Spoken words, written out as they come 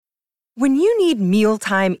When you need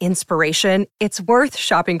mealtime inspiration, it's worth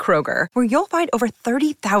shopping Kroger, where you'll find over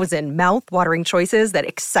 30,000 mouth-watering choices that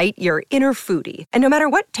excite your inner foodie. And no matter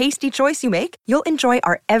what tasty choice you make, you'll enjoy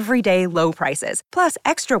our everyday low prices, plus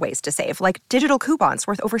extra ways to save, like digital coupons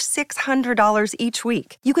worth over $600 each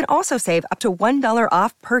week. You can also save up to $1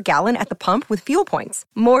 off per gallon at the pump with fuel points.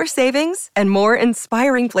 More savings and more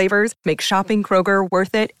inspiring flavors make shopping Kroger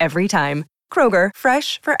worth it every time. Kroger,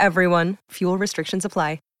 fresh for everyone. Fuel restrictions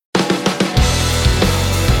apply.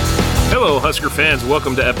 Hello, Husker fans.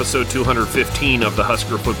 Welcome to episode 215 of the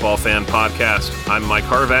Husker Football Fan Podcast. I'm Mike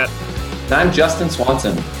Harvat. And I'm Justin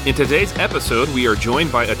Swanson. In today's episode, we are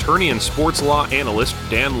joined by attorney and sports law analyst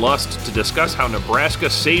Dan Lust to discuss how Nebraska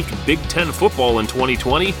saved Big Ten football in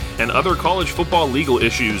 2020 and other college football legal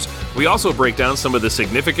issues. We also break down some of the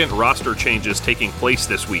significant roster changes taking place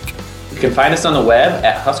this week. You can find us on the web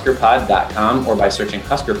at huskerpod.com or by searching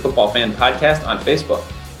Husker Football Fan Podcast on Facebook.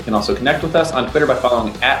 You can also connect with us on Twitter by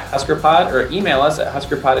following @HuskerPod or email us at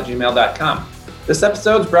huskerpod@gmail.com. This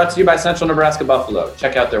episode is brought to you by Central Nebraska Buffalo.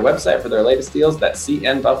 Check out their website for their latest deals. That's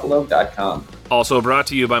cnbuffalo.com. Also brought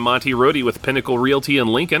to you by Monty Rohde with Pinnacle Realty in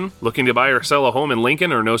Lincoln. Looking to buy or sell a home in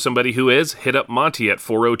Lincoln or know somebody who is? Hit up Monty at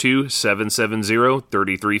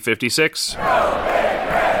 402-770-3356.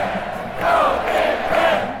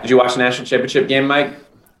 Did you watch the national championship game, Mike?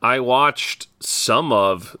 I watched some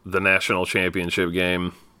of the national championship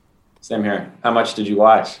game. Same here. How much did you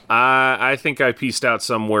watch? I think I pieced out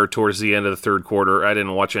somewhere towards the end of the third quarter. I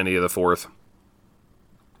didn't watch any of the fourth.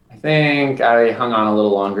 I think I hung on a little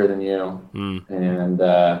longer than you, and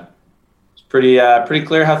it's pretty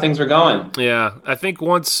clear how things were going. Yeah, I think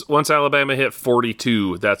once Alabama hit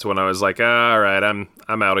 42, that's when I was like, all right, I'm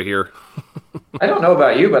out of here. I don't know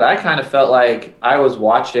about you, but I kind of felt like I was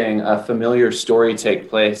watching a familiar story take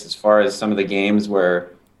place as far as some of the games where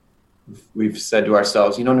we've said to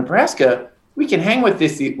ourselves, Nebraska, we can hang with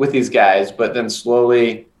these guys, but then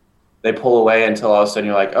slowly they pull away until all of a sudden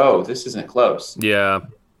you're like, oh, this isn't close. Yeah.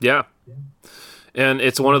 And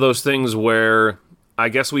it's one of those things where I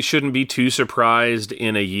guess we shouldn't be too surprised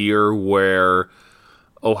in a year where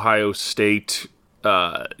Ohio State,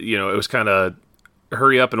 it was kind of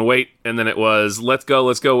hurry up and wait, and then it was let's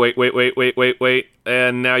go, wait,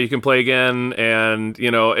 and now you can play again, and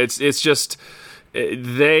it's just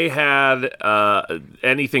they had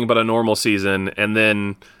anything but a normal season, and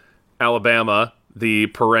then Alabama, the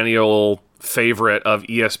perennial favorite of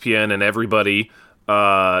ESPN and everybody,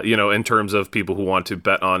 in terms of people who want to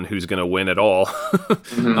bet on who's going to win at all,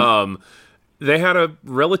 they had a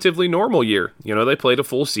relatively normal year. They played a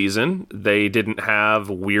full season. They didn't have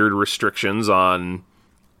weird restrictions on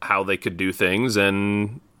how they could do things,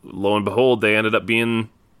 and lo and behold, they ended up being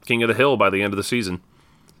king of the hill by the end of the season.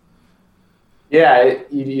 Yeah,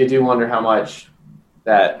 you do wonder how much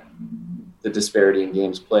that the disparity in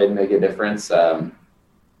games played make a difference. It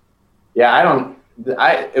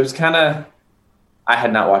was kind of, I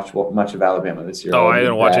had not watched much of Alabama this year. Oh, I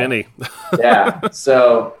didn't watch any. Yeah,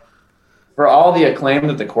 so for all the acclaim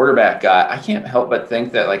that the quarterback got, I can't help but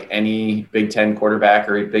think that like any Big Ten quarterback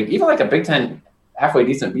or even like a Big Ten halfway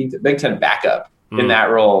decent Big Ten backup in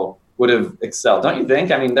that role would have excelled. Don't you think?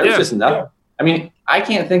 I mean, there was just nothing. I mean, I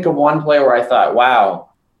can't think of one player where I thought, wow,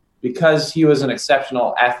 because he was an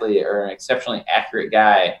exceptional athlete or an exceptionally accurate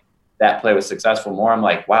guy, that play was successful. More, I'm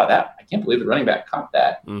like, wow, I can't believe the running back caught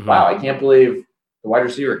that. Wow, I can't believe the wide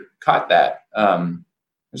receiver caught that.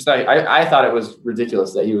 I thought it was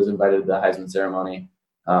ridiculous that he was invited to the Heisman ceremony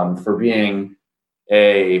for being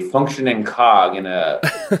a functioning cog in a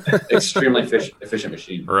extremely efficient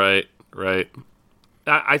machine. Right.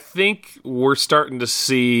 I think we're starting to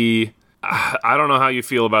see, I don't know how you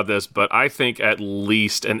feel about this, but I think at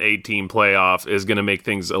least an 8-team playoff is going to make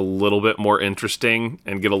things a little bit more interesting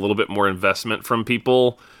and get a little bit more investment from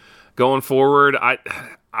people going forward. I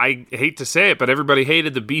hate to say it, but everybody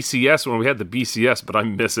hated the BCS when we had the BCS, but I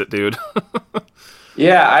miss it, dude.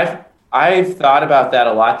 Yeah, I've thought about that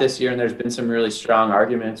a lot this year, and there's been some really strong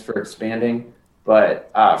arguments for expanding.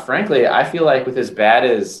 But frankly, I feel like with as bad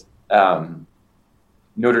as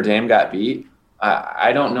Notre Dame got beat,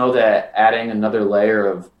 I don't know that adding another layer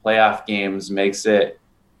of playoff games makes it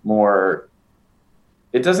more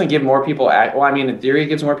 – it doesn't give more people – in theory, it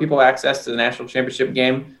gives more people access to the national championship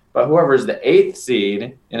game. But whoever's the 8th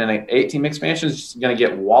seed in an 8-team expansion is just going to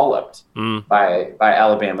get walloped by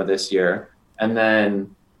Alabama this year. And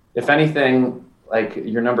then, if anything, like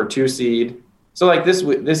your number 2 seed. So like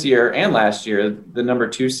this year and last year, the number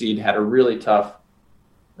 2 seed had a really tough.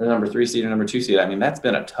 The number 3 seed and number 2 seed. I mean, that's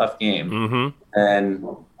been a tough game. And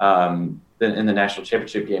then in the national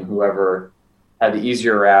championship game, whoever had the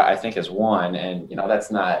easier route, I think, has won. And that's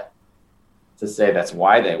not to say that's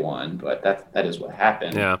why they won, but that is what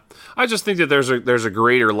happened. Yeah, I just think that there's a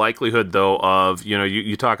greater likelihood though of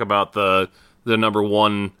you talk about the number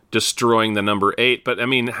 1 destroying the number 8, but I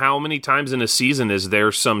mean, how many times in a season is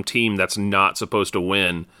there some team that's not supposed to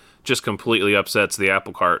win just completely upsets the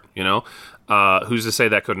apple cart? Who's to say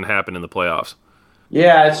that couldn't happen in the playoffs?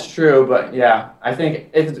 Yeah, it's true, but yeah, I think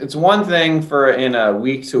it's one thing for in a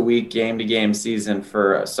week-to-week, game-to-game season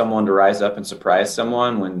for someone to rise up and surprise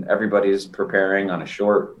someone when everybody's preparing on a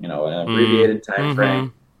short, an abbreviated time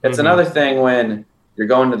frame. It's another thing when you're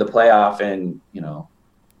going to the playoff and,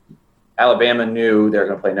 Alabama knew they were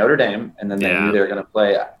going to play Notre Dame, and then they knew they were going to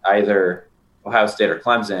play either Ohio State or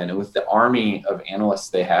Clemson. And with the army of analysts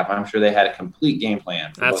they have, I'm sure they had a complete game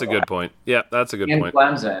plan. That's a good point. Yeah, that's a good point.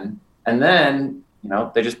 Clemson, and then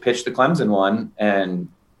they just pitched the Clemson one and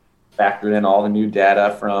factored in all the new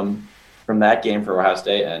data from that game for Ohio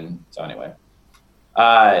State. And so anyway,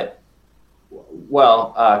 a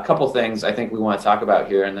couple things I think we want to talk about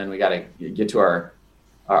here, and then we got to get to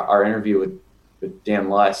our interview with Dan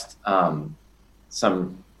Lust.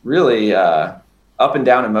 Some really up and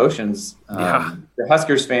down emotions for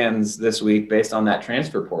Huskers fans this week based on that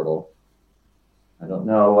transfer portal. I don't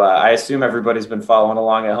know. I assume everybody's been following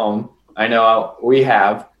along at home. I know we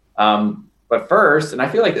have. But first, and I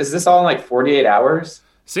feel like, is this all in like 48 hours?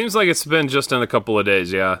 Seems like it's been just in a couple of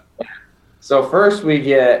days, yeah. So first we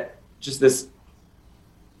get just this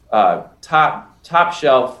top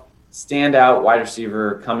shelf standout wide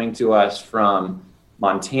receiver coming to us from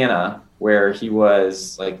Montana, where he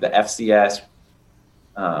was like the FCS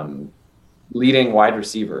leading wide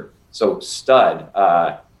receiver. So stud.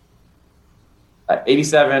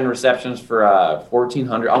 87 receptions for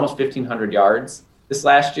 1,400, almost 1,500 yards this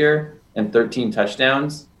last year, and 13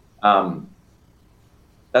 touchdowns.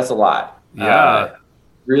 That's a lot. Yeah.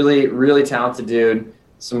 Really, really talented dude.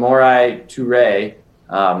 Samurai Toure.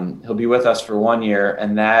 He'll be with us for 1 year,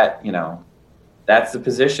 and that, that's the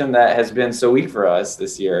position that has been so weak for us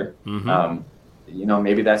this year.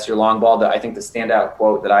 Maybe that's your long ball. I think the standout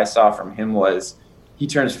quote that I saw from him was he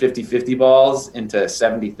turns 50-50 balls into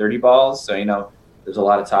 70-30 balls. So, there's a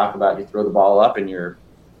lot of talk about you throw the ball up and you're,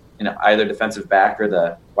 either defensive back or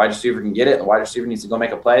the wide receiver can get it, and the wide receiver needs to go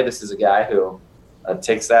make a play. This is a guy who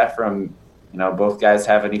takes that from, both guys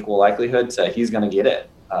have an equal likelihood to he's going to get it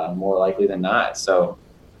more likely than not. So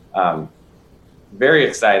very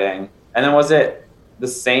exciting. And then was it the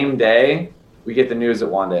same day we get the news that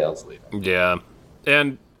Wan'Dale's leaving? Yeah.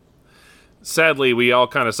 And sadly, we all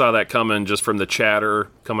kind of saw that coming just from the chatter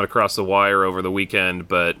coming across the wire over the weekend,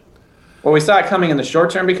 but... Well, we saw it coming in the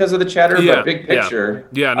short term because of the chatter, but big picture...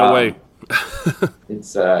 Yeah, no way.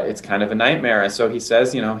 It's kind of a nightmare. And so he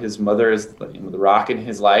says, his mother is the rock in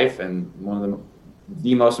his life and one of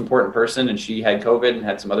the most important person, and she had COVID and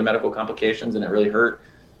had some other medical complications, and it really hurt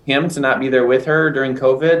him to not be there with her during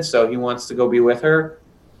COVID, so he wants to go be with her.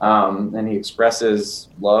 And he expresses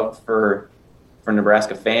love for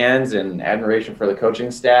Nebraska fans and admiration for the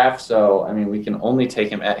coaching staff. So, I mean, we can only take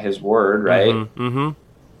him at his word, right?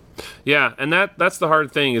 Yeah, and that's the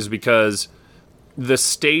hard thing, is because the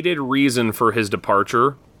stated reason for his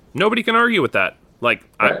departure, nobody can argue with that. Like,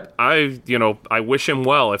 right. I wish him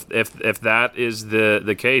well. If that is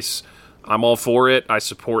the case, I'm all for it. I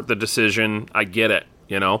support the decision. I get it.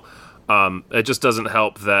 It just doesn't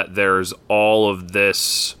help that there's all of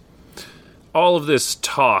this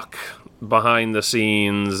talk behind the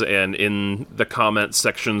scenes and in the comment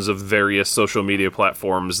sections of various social media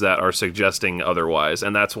platforms that are suggesting otherwise.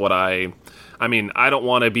 And that's what I don't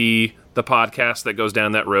want to be the podcast that goes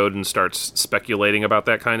down that road and starts speculating about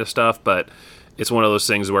that kind of stuff, but it's one of those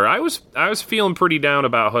things where I was feeling pretty down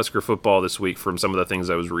about Husker football this week from some of the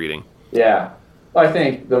things I was reading. Yeah. Well, I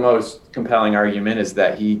think the most compelling argument is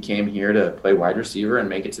that he came here to play wide receiver and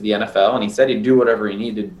make it to the NFL, and he said he'd do whatever we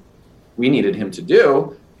needed him to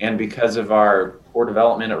do. And because of our poor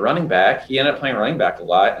development at running back, he ended up playing running back a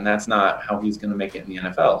lot, and that's not how he's going to make it in the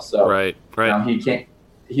NFL. So right.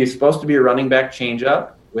 He's supposed to be a running back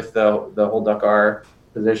change-up with the whole Dakar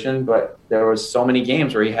position, but there was so many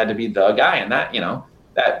games where he had to be the guy, and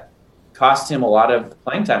that cost him a lot of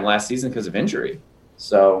playing time last season because of injury.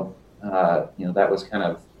 So that was kind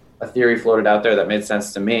of a theory floated out there that made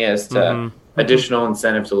sense to me as to additional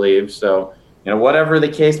incentive to leave. So whatever the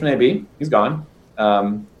case may be, he's gone.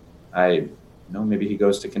 Maybe he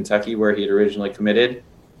goes to Kentucky where he had originally committed.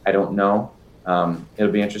 I don't know.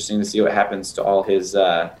 It'll be interesting to see what happens to all his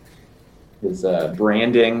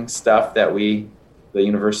branding stuff that the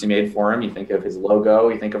university made for him. You think of his logo,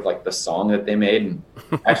 you think of like the song that they made, and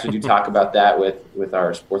actually do talk about that with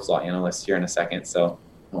our sports law analyst here in a second. So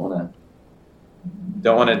I don't want to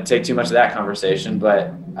don't want to take too much of that conversation,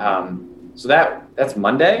 but so that's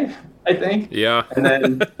Monday, I think. Yeah. And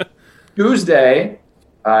then Tuesday,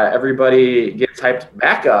 everybody gets hyped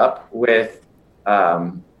back up with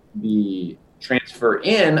the transfer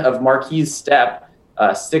in of Marquise Stepp,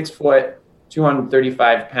 6 foot,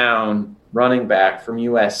 235 pound running back from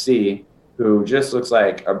USC, who just looks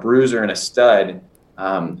like a bruiser and a stud,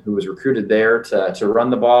 who was recruited there to run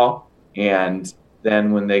the ball. And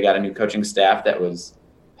then when they got a new coaching staff that was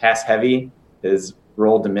pass heavy, his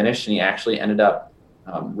role diminished, and he actually ended up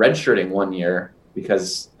redshirting 1 year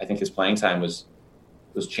because I think his playing time was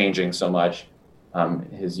changing so much.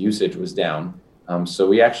 His usage was down. So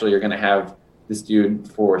we actually are going to have this dude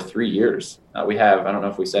for 3 years. We have, I don't know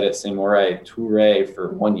if we said it, Samori Toure for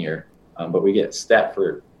 1 year, but we get Stepp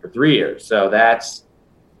for 3 years. So that's,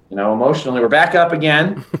 emotionally, we're back up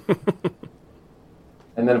again.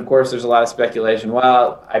 And then, of course, there's a lot of speculation.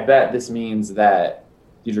 Well, I bet this means that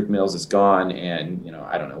Dedrick Mills is gone. And,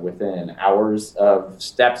 I don't know, within hours of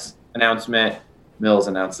Stepp's announcement, Mills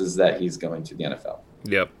announces that he's going to the NFL.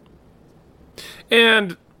 Yep.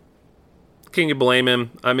 And can you blame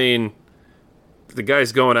him? I mean, the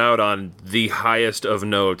guy's going out on the highest of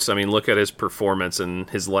notes. I mean, look at his performance in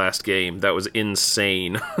his last game. That was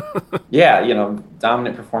insane. Yeah,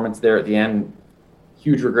 dominant performance there at the end.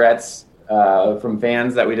 Huge regrets from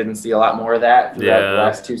fans that we didn't see a lot more of that throughout the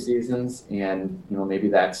last 2 seasons. And, maybe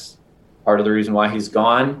that's part of the reason why he's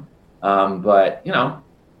gone. But,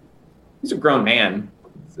 he's a grown man,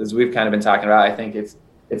 as we've kind of been talking about. I think it's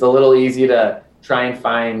a little easy to try and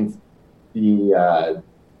find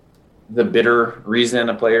the bitter reason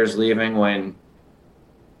a player's leaving when,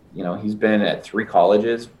 he's been at 3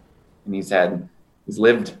 colleges and he's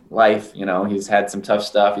lived life, he's had some tough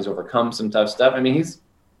stuff. He's overcome some tough stuff. I mean, he's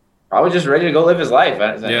probably just ready to go live his life.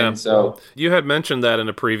 Yeah. And so you had mentioned that in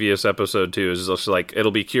a previous episode too, is just like,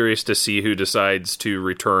 it'll be curious to see who decides to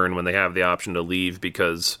return when they have the option to leave,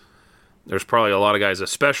 because there's probably a lot of guys,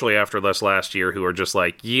 especially after this last year, who are just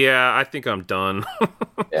like, yeah, I think I'm done.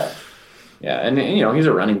 Yeah. Yeah, and he's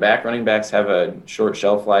a running back. Running backs have a short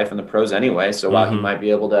shelf life in the pros anyway. So while he might be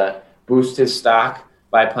able to boost his stock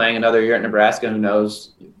by playing another year at Nebraska, who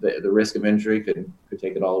knows, the risk of injury could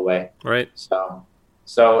take it all away. Right. So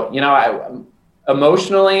I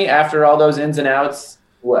emotionally, after all those ins and outs,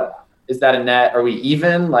 what is that a net? Are we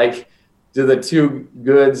even? Like, do the two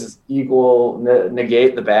goods equal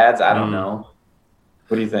negate the bads? I don't know.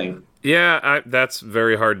 What do you think? Yeah, that's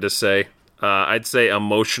very hard to say. I'd say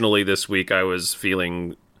emotionally this week I was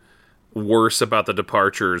feeling worse about the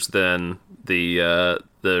departures than the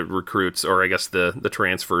recruits, or I guess the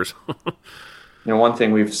transfers. One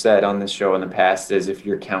thing we've said on this show in the past is if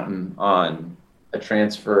you're counting on a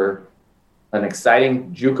transfer, an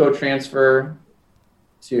exciting JUCO transfer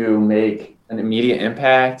to make an immediate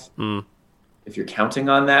impact, if you're counting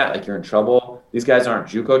on that, like, you're in trouble. These guys aren't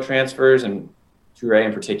JUCO transfers, and Toure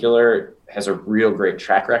in particular has a real great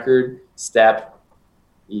track record. Stepp,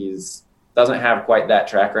 doesn't have quite that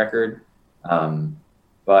track record,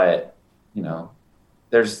 but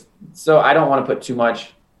so I don't want to put too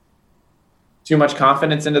much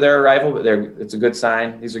confidence into their arrival, but it's a good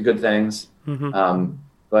sign. These are good things,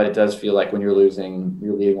 but it does feel like when you're losing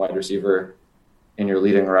your leading wide receiver and your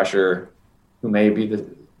leading rusher, who may be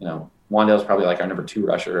Wan'Dale's probably like our number 2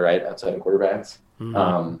 rusher, right, outside of quarterbacks,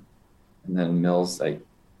 and then Mills,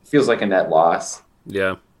 feels like a net loss.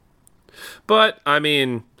 Yeah. But, I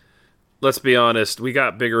mean, let's be honest, we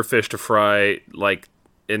got bigger fish to fry,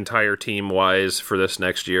 entire team-wise for this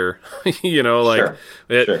next year. Sure.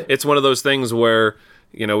 It's one of those things where,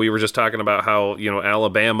 we were just talking about how,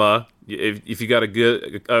 Alabama, if you got a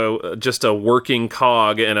good, just a working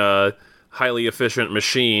cog and a highly efficient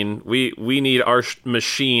machine, we need our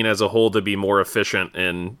machine as a whole to be more efficient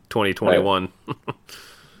in 2021.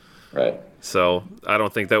 Right. So I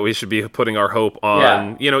don't think that we should be putting our hope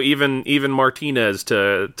on, even Martinez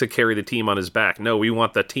to carry the team on his back. No, we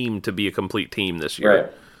want the team to be a complete team this year.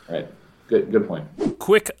 Right. Good point.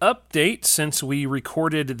 Quick update, since we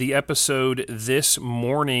recorded the episode this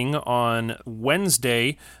morning on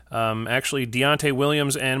Wednesday. Actually, Deontay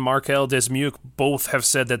Williams and Markel Dismuke both have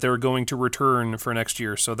said that they're going to return for next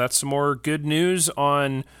year. So that's some more good news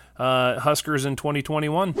on Huskers in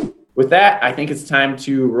 2021. With that, I think it's time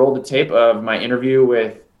to roll the tape of my interview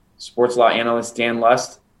with sports law analyst Dan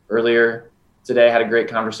Lust earlier today. I had a great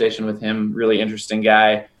conversation with him, really interesting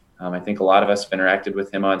guy. I think a lot of us have interacted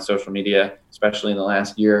with him on social media, especially in the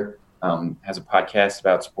last year. Has a podcast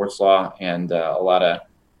about sports law and a lot of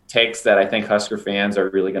takes that I think Husker fans are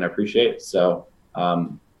really going to appreciate. So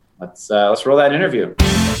let's roll that interview.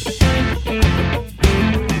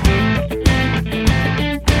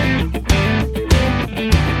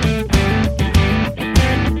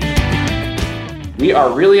 We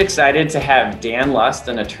are really excited to have Dan Lust,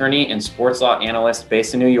 an attorney and sports law analyst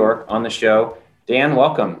based in New York, on the show. Dan,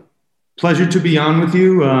 welcome. Pleasure to be on with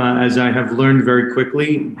you. As I have learned very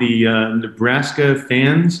quickly, the Nebraska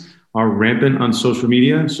fans are rampant on social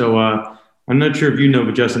media. So I'm not sure if you know,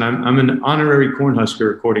 but Justin, I'm an honorary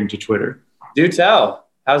Cornhusker according to Twitter. Do tell.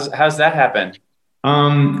 How's that happen?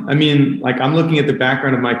 I mean, like, I'm looking at the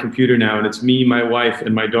background of my computer now, and it's me, my wife,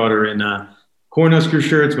 and my daughter in Cornhusker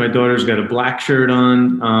shirts. My daughter's got a black shirt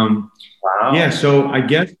on. Wow. Yeah, so I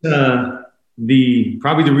guess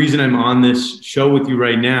probably the reason I'm on this show with you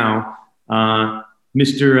right now,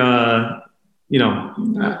 Mr.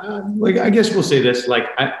 Like, I guess we'll say this, like,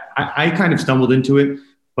 I kind of stumbled into it,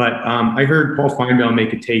 but I heard Paul Feinbaum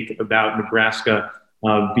make a take about Nebraska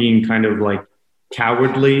being kind of like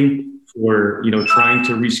cowardly for, trying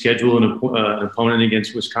to reschedule an opponent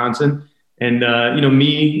against Wisconsin. And,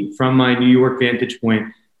 me, from my New York vantage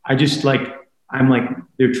point, I'm like,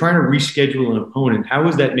 they're trying to reschedule an opponent. How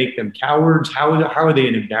does that make them cowards? How are they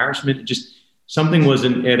an embarrassment? Just something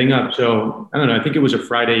wasn't adding up. So I don't know. I think it was a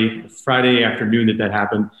Friday afternoon that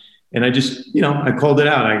happened. And I just, I called it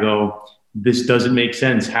out. I go, this doesn't make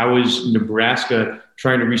sense. How is Nebraska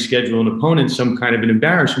trying to reschedule an opponent some kind of an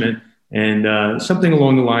embarrassment? And something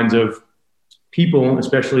along the lines of people,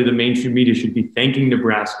 especially the mainstream media, should be thanking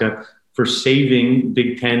Nebraska for saving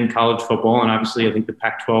Big Ten college football. And obviously, I think the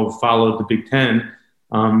Pac-12 followed the Big Ten.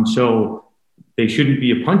 So they shouldn't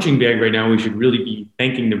be a punching bag right now. We should really be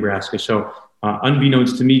thanking Nebraska. So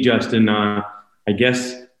unbeknownst to me, Justin, I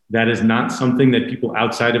guess that is not something that people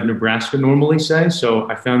outside of Nebraska normally say.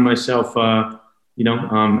 So I found myself, at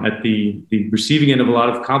the receiving end of a lot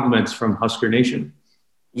of compliments from Husker Nation.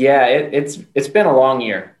 Yeah, it's been a long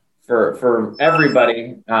year for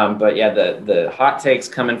everybody. But yeah, the hot takes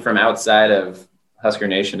coming from outside of Husker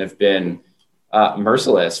Nation have been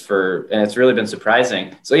merciless and it's really been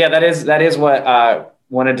surprising. So yeah, that is what I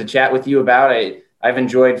wanted to chat with you about. I've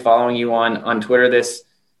enjoyed following you on Twitter this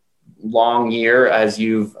long year as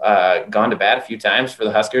you've gone to bat a few times for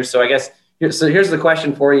the Huskers. So I guess here's the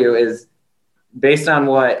question for you is, based on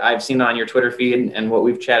what I've seen on your Twitter feed and what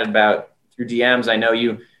we've chatted about through DMs, I know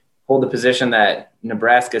you hold the position that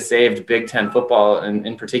Nebraska saved Big Ten football, and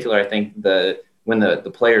in particular, I think when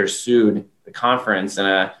the players sued the conference.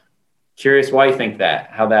 And curious why you think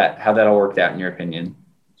that, how that all worked out in your opinion.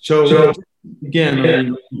 So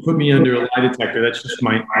again, you put me under a lie detector. That's just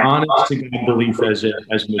my honest to God belief as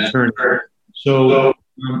an attorney. So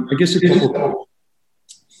I guess a couple.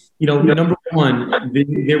 Number one,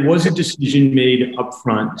 there was a decision made up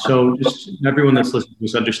front. So just everyone that's listening to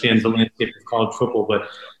this understands the landscape of college football, but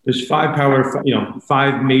there's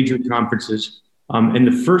five major conferences. And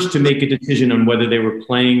the first to make a decision on whether they were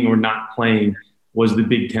playing or not playing was the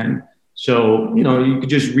Big Ten. So, you could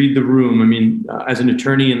just read the room. I mean, as an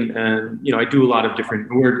attorney and I do wear a lot of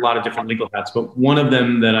different legal hats, but one of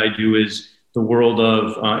them that I do is the world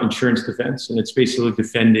of insurance defense. And it's basically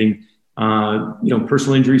defending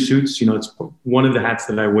personal injury suits. It's one of the hats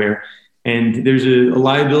that I wear. And there's a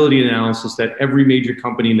liability analysis that every major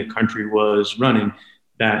company in the country was running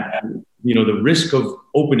that, the risk of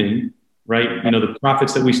opening, right? The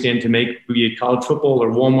profits that we stand to make, be it college football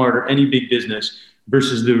or Walmart or any big business,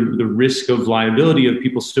 versus the risk of liability of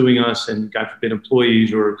people suing us and, God forbid,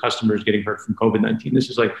 employees or customers getting hurt from COVID-19.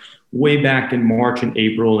 This is like way back in March and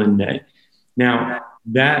April and May. Now,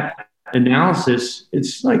 that analysis,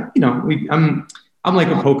 it's like, I'm like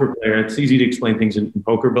a poker player. It's easy to explain things in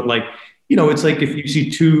poker, but like, it's like if you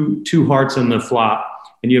see two hearts on the flop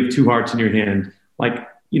and you have two hearts in your hand, like,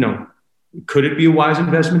 could it be a wise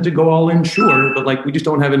investment to go all in? Sure. But like, we just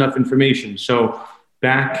don't have enough information. So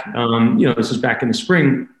back, this is back in the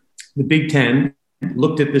spring, the Big Ten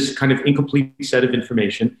looked at this kind of incomplete set of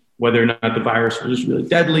information, whether or not the virus was really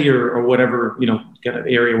deadly or whatever, kind of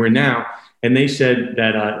area we're now. And they said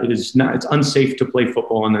that it's unsafe to play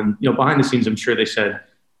football. And then, behind the scenes, I'm sure they said,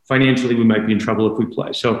 financially, we might be in trouble if we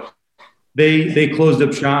play. So they closed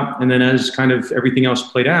up shop. And then as kind of everything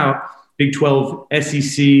else played out, Big 12,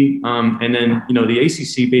 SEC, and then, the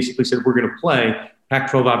ACC basically said, we're going to play.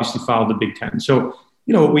 Pac-12 obviously followed the Big Ten. So,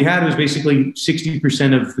 what we had was basically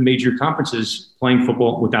 60% of the major conferences playing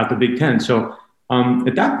football without the Big Ten. So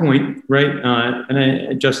at that point,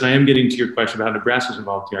 right, Justin, I am getting to your question about how Nebraska's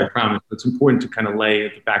involved here, I promise. But it's important to kind of lay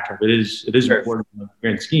at the backdrop. It is important in the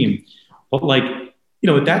grand scheme. But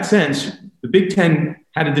at that sense, the Big Ten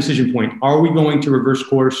had a decision point. Are we going to reverse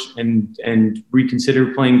course and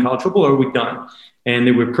reconsider playing college football, or are we done? And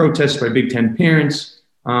there were protests by Big Ten parents.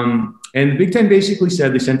 And the Big Ten basically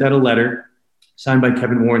said, they sent out a letter signed by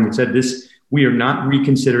Kevin Warren that said, we are not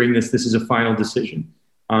reconsidering this. This is a final decision.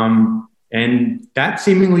 And that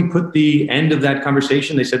seemingly put the end of that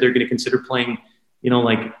conversation. They said they're going to consider playing,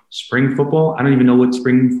 like spring football. I don't even know what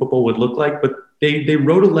spring football would look like, but they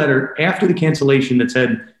wrote a letter after the cancellation that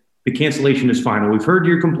said the cancellation is final. We've heard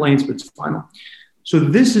your complaints, but it's final. So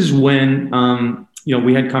this is when,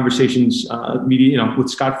 we had conversations, with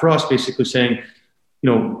Scott Frost basically saying,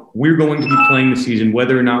 we're going to be playing the season.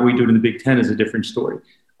 Whether or not we do it in the Big Ten is a different story.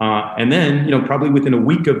 And then, probably within a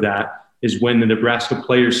week of that is when the Nebraska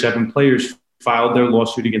players, 7 players, filed their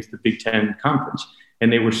lawsuit against the Big Ten Conference.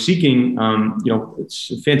 And they were seeking,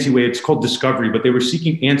 it's a fancy way, it's called discovery, but they were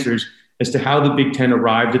seeking answers as to how the Big Ten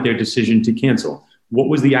arrived at their decision to cancel. What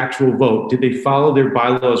was the actual vote? Did they follow their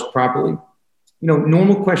bylaws properly?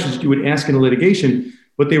 Normal questions you would ask in a litigation,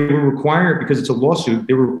 but they were required, because it's a lawsuit,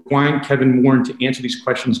 they were requiring Kevin Warren to answer these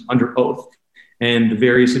questions under oath and the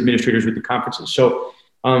various administrators with the conferences. So,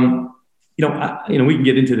 we can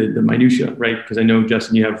get into the minutia, right? Because I know,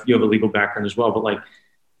 Justin, you have a legal background as well, but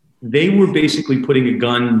they were basically putting a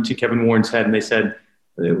gun to Kevin Warren's head, and they said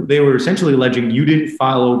they were essentially alleging you didn't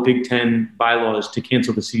follow Big Ten bylaws to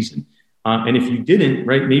cancel the season. And if you didn't,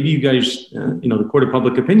 right, maybe you guys, the court of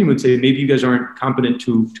public opinion would say maybe you guys aren't competent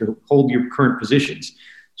to hold your current positions.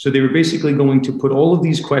 So they were basically going to put all of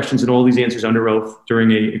these questions and all these answers under oath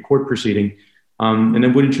during a court proceeding. And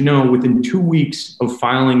then wouldn't you know, within 2 weeks of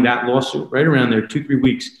filing that lawsuit, right around there, 2-3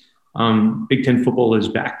 weeks, Big Ten football is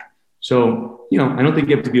back. So, I don't think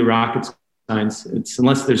you have to be a rocket science. It's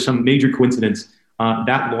unless there's some major coincidence,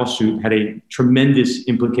 that lawsuit had a tremendous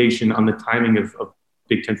implication on the timing of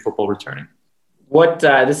Big Ten football returning.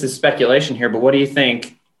 This is speculation here, but what do you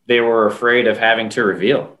think they were afraid of having to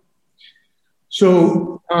reveal?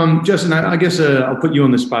 So, Justin, I guess I'll put you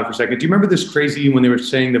on the spot for a second. Do you remember this crazy when they were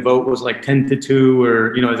saying the vote was 10-2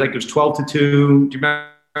 or, it was 12-2? Do you remember?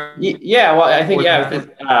 Yeah, well, I think,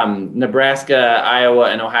 Nebraska,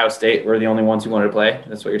 Iowa, and Ohio State were the only ones who wanted to play.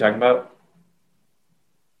 That's what you're talking about?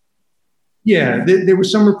 Yeah, there were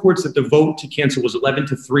some reports that the vote to cancel was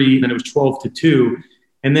 11-3, and then it was 12-2.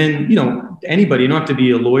 And then, anybody, you don't have to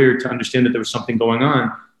be a lawyer to understand that there was something going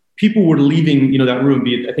on. People were leaving, that room.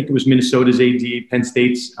 I think it was Minnesota's AD, Penn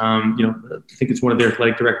State's, I think it's one of their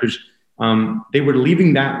athletic directors. They were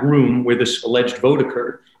leaving that room where this alleged vote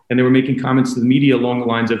occurred. And they were making comments to the media along the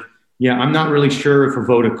lines of, I'm not really sure if a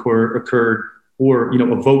vote occurred or,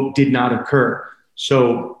 a vote did not occur.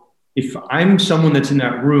 So if I'm someone that's in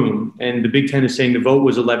that room and the Big Ten is saying the vote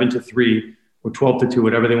was 11-3 or 12-2,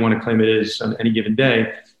 whatever they want to claim it is on any given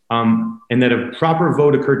day, and that a proper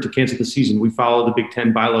vote occurred to cancel the season, we follow the Big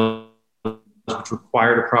Ten bylaws, which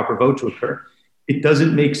required a proper vote to occur. It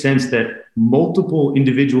doesn't make sense that multiple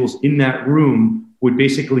individuals in that room would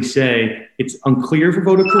basically say it's unclear if a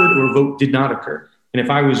vote occurred or a vote did not occur. And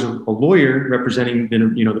if I was a lawyer representing the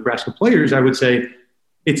Nebraska players, I would say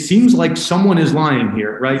it seems like someone is lying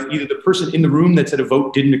here, right? Either the person in the room that said a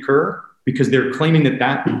vote didn't occur because they're claiming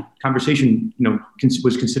that conversation,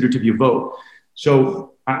 was considered to be a vote.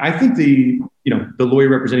 So I think the lawyer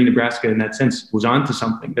representing Nebraska in that sense was onto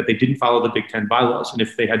something, that they didn't follow the Big Ten bylaws. And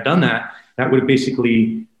if they had done that, that would have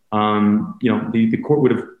basically, the court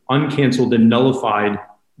would have uncanceled and nullified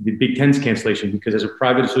the Big Ten's cancellation, because as a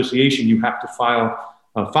private association, you have to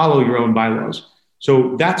follow your own bylaws.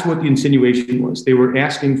 So that's what the insinuation was. They were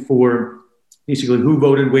asking for basically who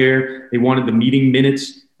voted where. They wanted the meeting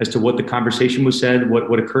minutes as to what the conversation was said,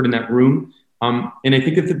 what occurred in that room. And I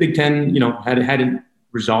think if the Big Ten, hadn't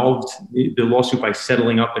resolved the lawsuit by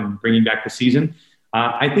settling up and bringing back the season,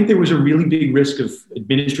 I think there was a really big risk of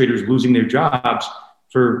administrators losing their jobs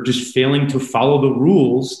for just failing to follow the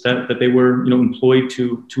rules that they were, employed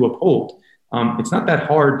to uphold. It's not that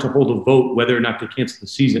hard to hold a vote whether or not to cancel the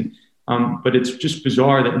season, but it's just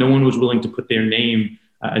bizarre that no one was willing to put their name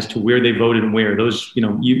as to where they voted and where. Those,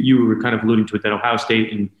 you were kind of alluding to it, that Ohio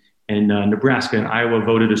State and Nebraska and Iowa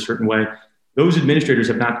voted a certain way. Those administrators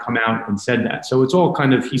have not come out and said that. So it's all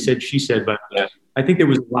kind of he said, she said, but I think there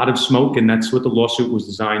was a lot of smoke, and that's what the lawsuit was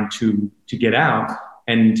designed to get out.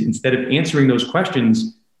 And instead of answering those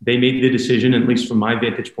questions, they made the decision, at least from my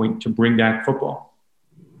vantage point, to bring back football.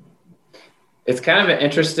 It's kind of an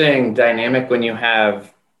interesting dynamic when you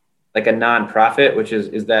have like a nonprofit, which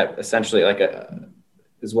is that essentially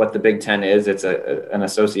is what the Big Ten is. It's an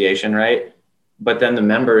association, right? But then the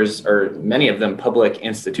members are, many of them, public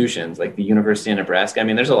institutions like the University of Nebraska. I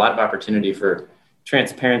mean, there's a lot of opportunity for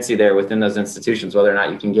transparency there within those institutions, whether or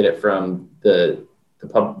not you can get it from the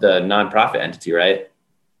nonprofit entity, right?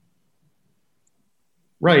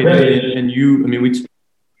 Right. And we talked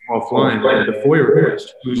offline, right? The FOIA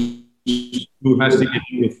request, who has to get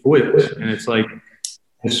with FOIAs. And it's like,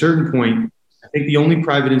 at a certain point, I think the only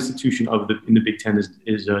private institution in the Big Ten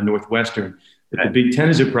is Northwestern. But the Big Ten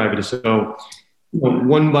is a private. So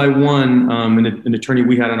one by one, an attorney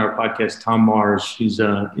we had on our podcast, Tom Mars, he's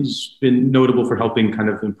been notable for helping kind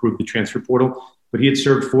of improve the transfer portal. But he had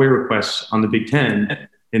served FOIA requests on the Big Ten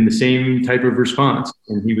in the same type of response,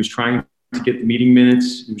 and he was trying to get the meeting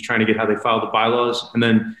minutes. He was trying to get how they filed the bylaws, and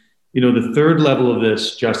then the third level of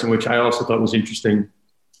this, Justin, which I also thought was interesting.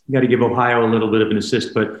 You got to give Ohio a little bit of an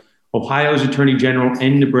assist, but Ohio's Attorney General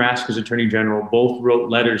and Nebraska's Attorney General both wrote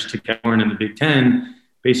letters to Kevin Warren and the Big Ten,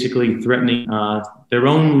 basically threatening their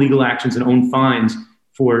own legal actions and own fines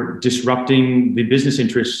for disrupting the business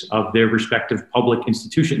interests of their respective public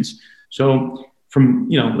institutions. So from,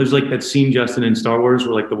 there's like that scene, Justin, in Star Wars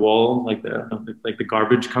where like the wall, like the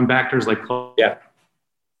garbage compactors, like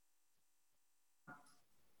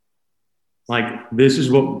this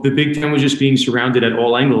is what the Big Ten was just being surrounded at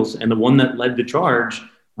all angles. And the one that led the charge,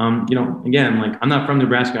 again, like I'm not from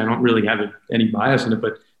Nebraska. I don't really have any bias in it,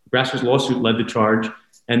 but Nebraska's lawsuit led the charge.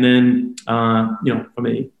 And then, from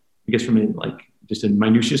a just a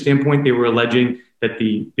minutiae standpoint, they were alleging that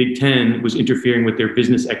the Big Ten was interfering with their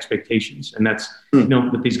business expectations. And that's,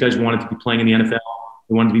 that these guys wanted to be playing in the NFL.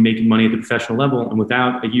 They wanted to be making money at the professional level. And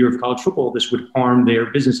without a year of college football, this would harm their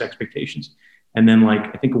business expectations. And then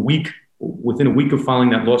I think within a week of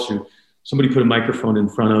filing that lawsuit, somebody put a microphone in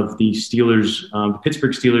front of the Steelers, the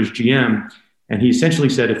Pittsburgh Steelers GM. And he essentially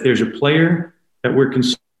said, if there's a player that we're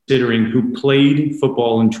considering who played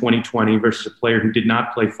football in 2020 versus a player who did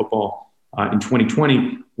not play football in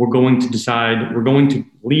 2020, we're going to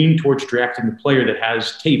lean towards drafting the player that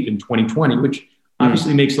has tape in 2020, which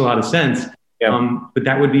obviously makes a lot of sense. Yeah. But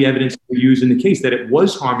that would be evidence to use in the case that it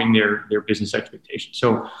was harming their business expectations.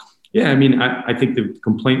 So, yeah, I mean, I think the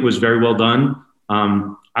complaint was very well done.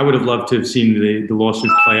 I would have loved to have seen the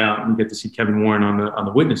lawsuit play out and get to see Kevin Warren on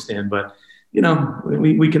the witness stand, but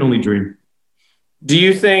we can only dream. Do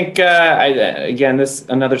you think, again, this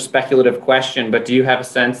another speculative question, but do you have a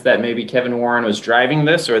sense that maybe Kevin Warren was driving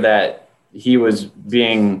this, or that he was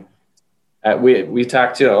being, we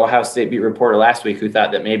talked to an Ohio State beat reporter last week who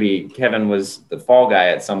thought that maybe Kevin was the fall guy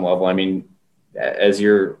at some level. I mean, as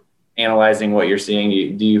you're analyzing what you're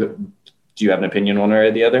seeing, do you have an opinion one way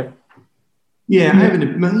or the other? Yeah, I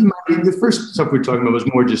haven't. The first stuff we're talking about was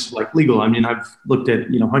more just like legal. I mean, I've looked at,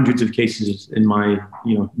 hundreds of cases in my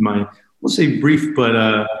we'll say brief, but,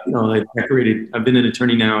 I've been an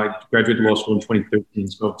attorney now. I graduated law school in 2013,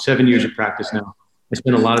 so 7 years of practice now. I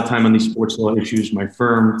spend a lot of time on these sports law issues. My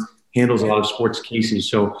firm handles a lot of sports cases.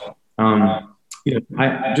 So,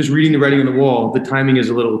 I just reading the writing on the wall, the timing is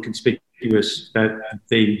a little conspicuous that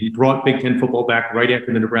they brought Big Ten football back right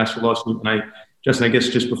after the Nebraska lawsuit. And Justin, I guess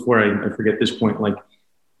just before I forget this point, like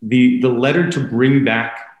the letter to bring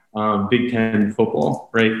back Big Ten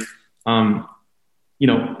football, right?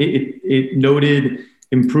 It noted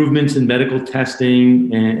improvements in medical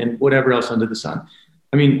testing and whatever else under the sun.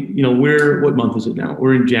 I mean, what month is it now?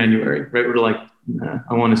 We're in January, right? We're like,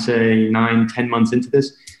 I want to say 9-10 months into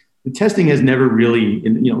this. The testing has never really,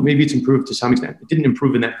 maybe it's improved to some extent. It didn't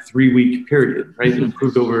improve in that 3-week period, right? It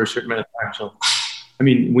improved over a certain amount of time. So, I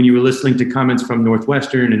mean, when you were listening to comments from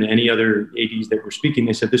Northwestern and any other ADs that were speaking,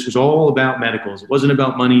 they said this was all about medicals. It wasn't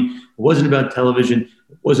about money. It wasn't about television.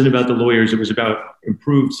 It wasn't about the lawyers. It was about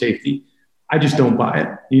improved safety. I just don't buy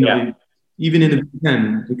it. Even in the Big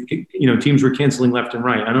Ten, teams were canceling left and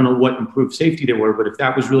right. I don't know what improved safety there were, but if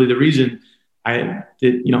that was really the reason,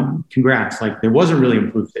 congrats. Like, there wasn't really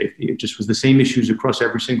improved safety. It just was the same issues across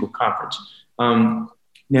every single conference.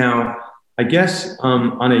 Now, I guess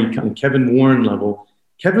on a kind of Kevin Warren level,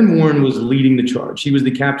 Kevin Warren was leading the charge. He was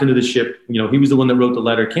the captain of the ship. He was the one that wrote the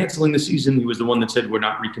letter canceling the season. He was the one that said, we're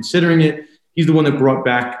not reconsidering it. He's the one that brought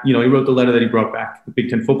back, he wrote the letter that he brought back the Big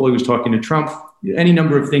Ten football. He was talking to Trump, any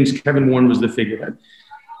number of things. Kevin Warren was the figurehead.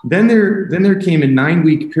 Then there came a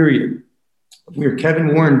 9-week period where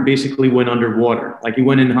Kevin Warren basically went underwater. Like, he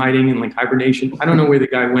went in hiding and like hibernation. I don't know where the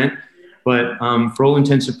guy went, but for all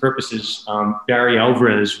intents and purposes, Barry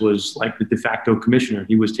Alvarez was like the de facto commissioner.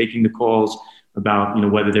 He was taking the calls about,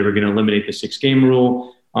 whether they were going to eliminate the 6-game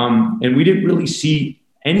rule. And we didn't really see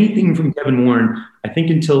anything from Kevin Warren, I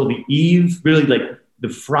think, until the eve, really like the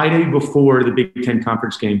Friday before the Big Ten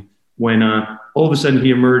conference game, when all of a sudden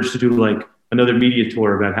he emerged to do like another media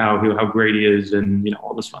tour about how great he is and,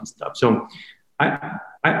 all this fun stuff. So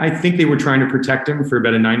I think they were trying to protect him for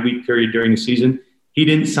about a 9-week period during the season. He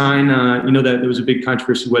didn't sign, that there was a big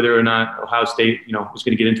controversy whether or not Ohio State, was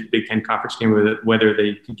going to get into the Big Ten conference game, whether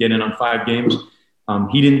they could get in on 5 games.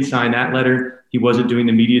 He didn't sign that letter. He wasn't doing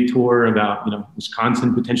the media tour about,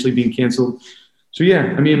 Wisconsin potentially being canceled. So,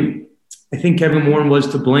 yeah, I mean, I think Kevin Warren was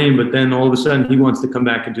to blame, but then all of a sudden he wants to come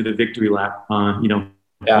back and do the victory lap,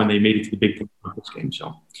 when they made it to the Big Ten Conference game.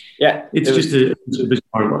 So it's just a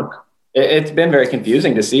bizarre look. It's been very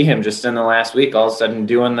confusing to see him just in the last week, all of a sudden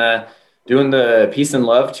doing the Peace and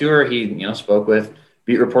Love tour. He, spoke with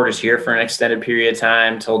beat reporters here for an extended period of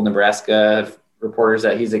time, told Nebraska reporters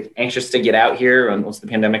that he's anxious to get out here once the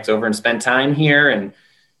pandemic's over and spend time here. And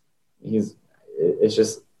it's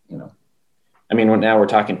just, now we're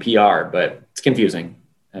talking PR, but it's confusing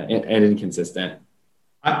and inconsistent.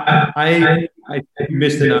 I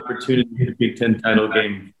missed an opportunity in the Big Ten title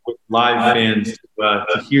game with live fans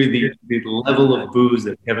to hear the level of boos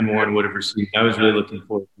that Kevin Warren would have received. I was really looking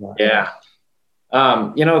forward to that.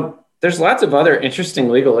 Yeah. There's lots of other interesting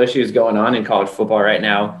legal issues going on in college football right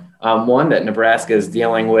now. One that Nebraska is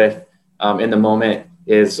dealing with in the moment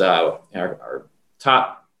is our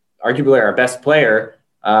top, arguably our best player,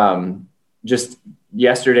 just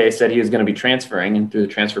yesterday said he was going to be transferring and through the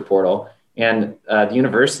transfer portal. And the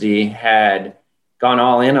university had gone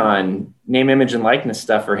all in on name, image, and likeness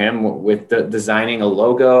stuff for him with designing a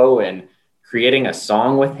logo and creating a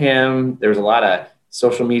song with him. There was a lot of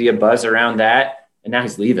social media buzz around that, and now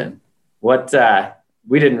he's leaving.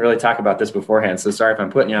 We didn't really talk about this beforehand, so sorry if I'm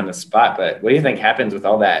putting you on the spot, but what do you think happens with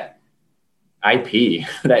all that IP,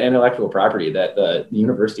 that intellectual property that the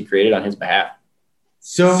university created on his behalf?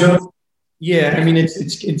 So yeah,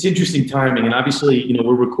 it's interesting timing, and obviously,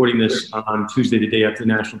 we're recording this on Tuesday, the day after the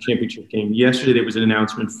national championship game. Yesterday, there was an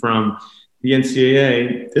announcement from the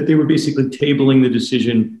NCAA that they were basically tabling the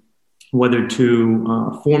decision whether to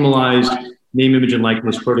formalize name, image, and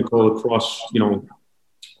likeness protocol across,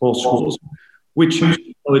 all schools, which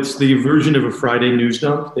it's the version of a Friday news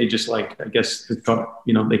dump. They just I guess, they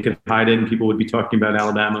could hide it and people would be talking about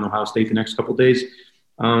Alabama and Ohio State the next couple of days.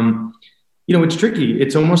 It's tricky.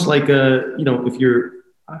 It's almost like if you're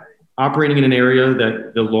operating in an area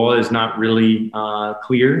that the law is not really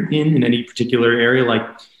clear in any particular area,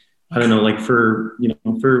 for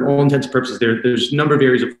all intents and purposes, there's a number of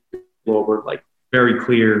areas of law where very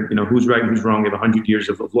clear, who's right and who's wrong. They have 100 years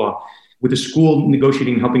of law. With a school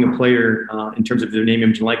negotiating, helping a player in terms of their name,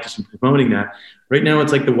 image, and likeness and promoting that, right now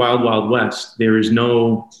it's like the wild, wild west. There is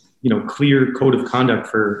no, clear code of conduct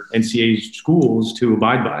for NCAA schools to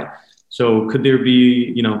abide by. So could there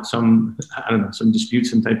be, some dispute,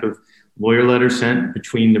 some type of lawyer letter sent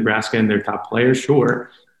between Nebraska and their top players?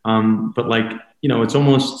 Sure. But it's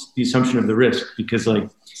almost the assumption of the risk because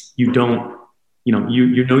you don't,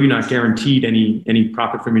 you're not guaranteed any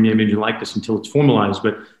profit from your name, image, and likeness until it's formalized,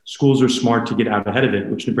 but schools are smart to get out ahead of it,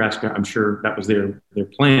 which Nebraska, I'm sure that was their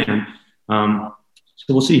plan. So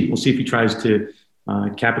we'll see. We'll see if he tries to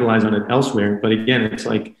capitalize on it elsewhere. But again,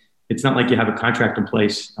 it's not like you have a contract in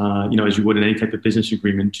place, as you would in any type of business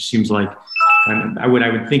agreement. It just seems like I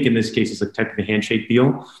would think in this case it's a type of a handshake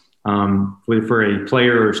deal for a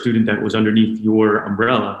player or a student that was underneath your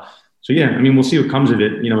umbrella. So yeah, we'll see what comes of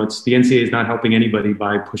it. It's the NCAA is not helping anybody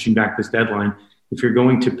by pushing back this deadline. If you're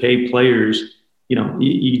going to pay players,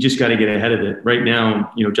 you just got to get ahead of it. Right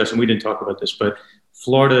now, Justin, we didn't talk about this, but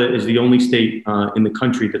Florida is the only state in the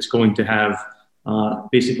country that's going to have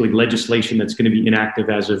basically legislation that's going to be inactive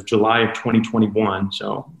as of July of 2021.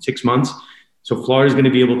 So 6 months. So Florida is going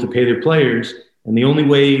to be able to pay their players. And the only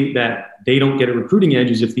way that they don't get a recruiting edge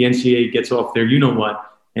is if the NCAA gets off their you-know-what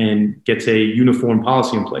and gets a uniform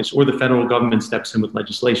policy in place, or the federal government steps in with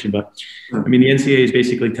legislation. But the NCAA is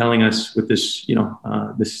basically telling us with this,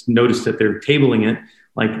 this notice that they're tabling it.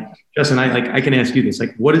 Justin, I can ask you this,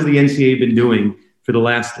 what has the NCAA been doing for the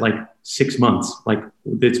last 6 months?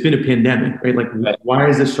 It's been a pandemic, right? Why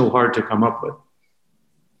is this so hard to come up with?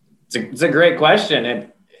 It's a great question.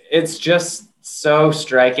 It's just so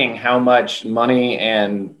striking how much money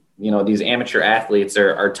and, these amateur athletes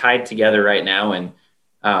are tied together right now. And,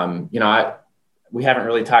 we haven't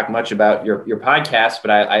really talked much about your podcast,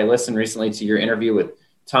 but I listened recently to your interview with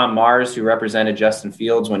Tom Mars, who represented Justin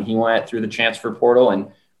Fields when he went through the transfer portal.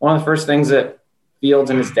 And one of the first things that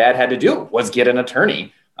Fields and his dad had to do was get an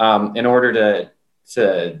attorney in order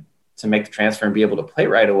to make the transfer and be able to play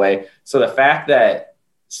right away. So the fact that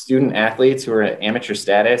student athletes who are at amateur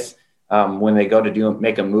status, when they go to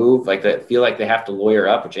make a move, they feel like they have to lawyer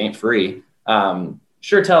up, which ain't free,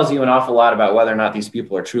 sure tells you an awful lot about whether or not these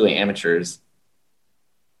people are truly amateurs.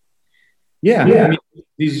 Yeah.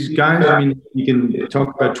 These guys, you can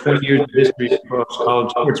talk about 20 years of history across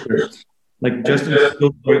college sports, but Justin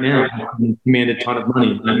Fields right now command a ton of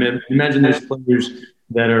money. Imagine there's players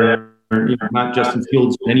that are not Justin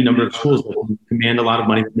Fields in any number of schools that can command a lot of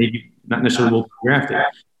money that maybe not necessarily will be drafted.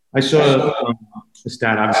 I saw a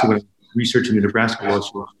stat, obviously, when researching the Nebraska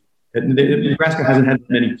lawsuit. Nebraska hasn't had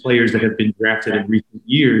many players that have been drafted in recent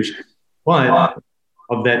years, but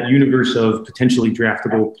of that universe of potentially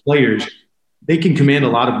draftable players, they can command a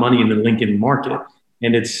lot of money in the Lincoln market.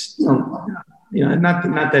 And it's, not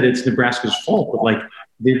that it's Nebraska's fault, but like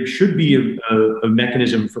there should be a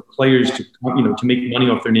mechanism for players to, to make money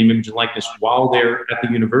off their name, image, and likeness while they're at the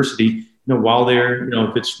university, while they're,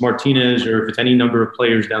 if it's Martinez or if it's any number of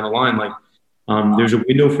players down the line, like there's a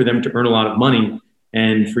window for them to earn a lot of money.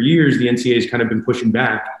 And for years, the NCAA has kind of been pushing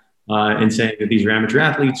back and saying that these are amateur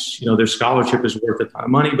athletes, their scholarship is worth a ton of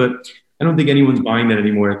money, but I don't think anyone's buying that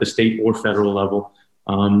anymore at the state or federal level.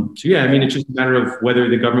 It's just a matter of whether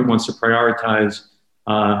the government wants to prioritize,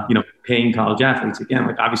 paying college athletes. Again,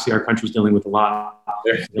 like obviously our country's dealing with a lot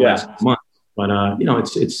in the last month, but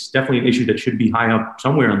it's definitely an issue that should be high up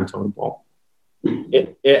somewhere on the totem pole.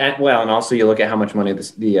 And also you look at how much money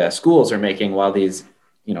the schools are making while these,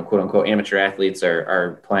 quote unquote amateur athletes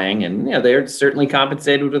are playing, and they're certainly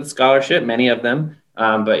compensated with a scholarship, many of them.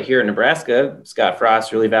 But here in Nebraska, Scott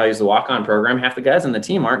Frost really values the walk-on program. Half the guys on the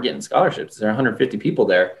team aren't getting scholarships. There are 150 people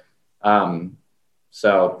there.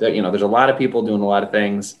 So there's a lot of people doing a lot of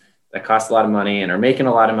things that cost a lot of money and are making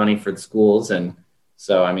a lot of money for the schools. And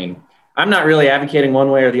so, I'm not really advocating one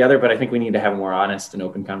way or the other, but I think we need to have a more honest and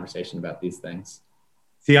open conversation about these things.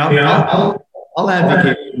 See, I'll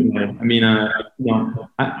advocate.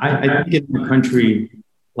 I think in the country,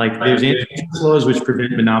 like there's antitrust laws which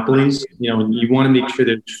prevent monopolies, and you want to make sure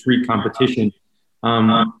there's free competition.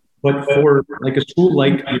 But for like a school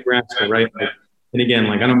like Nebraska, right? And again,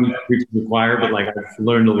 like I don't mean to preach to the choir, but like I've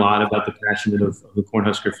learned a lot about the passion of the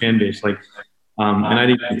Cornhusker fan base. Like, and I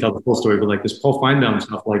didn't even tell the full story, but like this Paul Feinbaum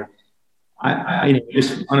stuff, like I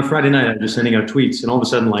just on a Friday night, I'm just sending out tweets, and all of a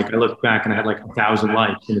sudden, like I look back and I had like 1,000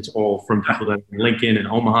 likes, and it's all from people that are in Lincoln and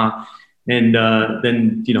Omaha. And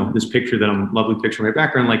then, this picture lovely picture in my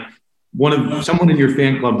background, like someone in your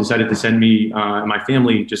fan club decided to send me and my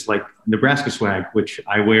family just like Nebraska swag, which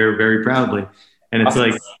I wear very proudly. And it's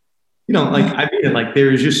like, I mean it, like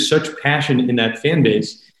there is just such passion in that fan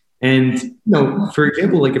base. And, for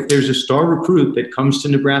example, like if there's a star recruit that comes to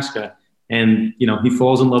Nebraska and, he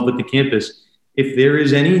falls in love with the campus, if there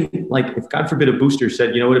is any, like if God forbid a booster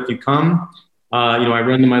said, if you come, I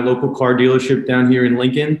run to my local car dealership down here in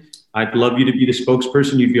Lincoln, I'd love you to be the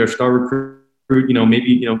spokesperson. You'd be our star recruit.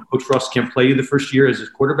 Maybe, Coach Frost can't play you the first year as his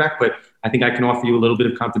quarterback, but I think I can offer you a little bit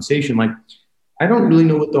of compensation. Like, I don't really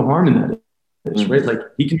know what the harm in that is, right? Like,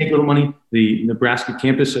 he can make a little money. The Nebraska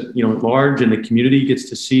campus, at large, and the community gets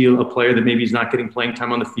to see a player that maybe is not getting playing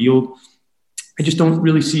time on the field. I just don't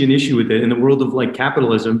really see an issue with it. In the world of like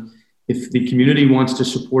capitalism, if the community wants to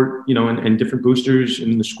support, and different boosters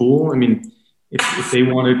in the school, if they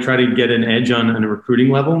want to try to get an edge on a recruiting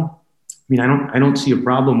level, I don't see a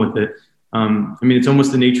problem with it. It's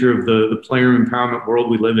almost the nature of the player empowerment world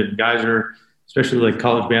we live in. Guys are, especially like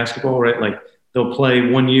college basketball, right? Like they'll play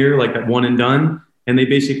 1 year, like at one and done, and they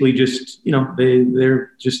basically just,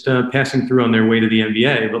 they're just passing through on their way to the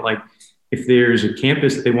NBA. But like, if there's a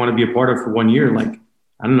campus that they want to be a part of for 1 year, like,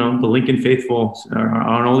 I don't know, the Lincoln faithful are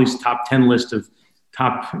on all these top 10 lists of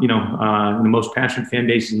top, the most passionate fan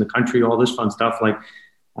bases in the country, all this fun stuff. Like,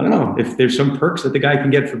 I don't know if there's some perks that the guy can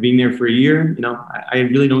get for being there for a year. I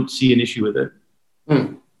really don't see an issue with it.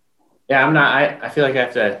 Yeah, I feel like I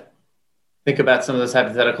have to think about some of those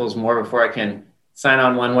hypotheticals more before I can sign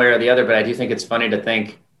on one way or the other. But I do think it's funny to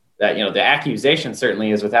think that, the accusation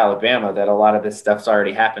certainly is with Alabama that a lot of this stuff's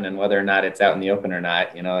already happened, and whether or not it's out in the open or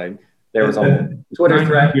not, there was a Twitter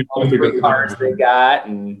thread, all the free cards they got,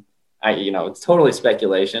 and it's totally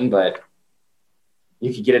speculation, but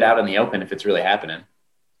you could get it out in the open if it's really happening.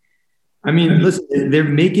 Listen, they're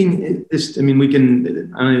making this. We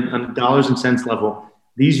can, on a dollars and cents level,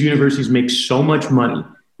 these universities make so much money.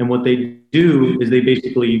 And what they do is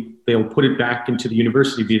they'll put it back into the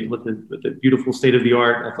university, be it with the beautiful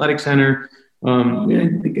state-of-the-art athletic center,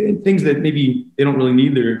 things that maybe they don't really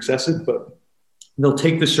need, they're excessive, but they'll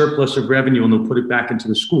take the surplus of revenue and they'll put it back into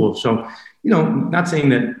the school. So, not saying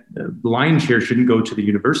that the lion's share shouldn't go to the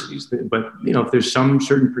universities, but, if there's some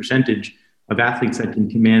certain percentage of athletes that can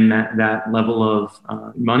command that level of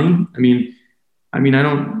money, I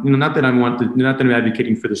don't, not that I'm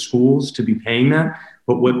advocating for the schools to be paying that,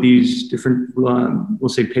 but what these different, we'll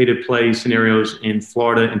say pay to play scenarios in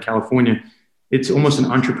Florida and California, it's almost an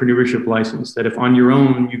entrepreneurship license that if on your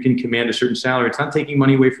own, you can command a certain salary. It's not taking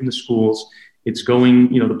money away from the schools. It's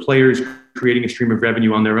going, the players creating a stream of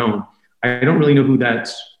revenue on their own. I don't really know who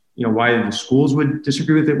that's, why the schools would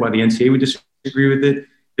disagree with it, why the NCAA would disagree with it.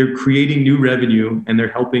 They're creating new revenue and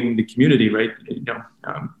they're helping the community, right? In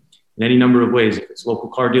any number of ways, if it's local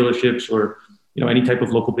car dealerships or, any type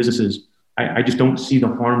of local businesses. I just don't see the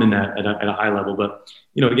harm in that at a high level. But,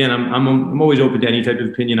 again, I'm always open to any type of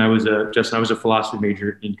opinion. I was a philosophy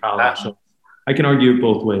major in college, so I can argue it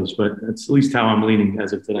both ways, but that's at least how I'm leaning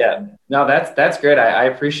as of today. Yeah, no, that's great. I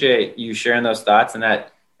appreciate you sharing those thoughts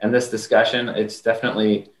and this discussion. It's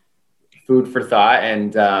definitely food for thought.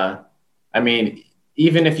 And I mean,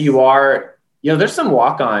 even if you are, there's some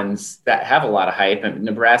walk-ons that have a lot of hype, and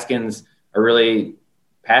Nebraskans are really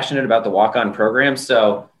passionate about the walk-on program.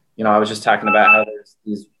 So, I was just talking about how there's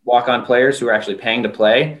these walk-on players who are actually paying to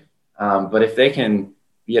play. But if they can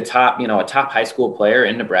be a top high school player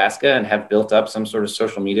in Nebraska and have built up some sort of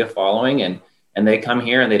social media following, and they come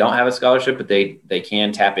here and they don't have a scholarship, but they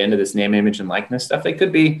can tap into this name, image, and likeness stuff, they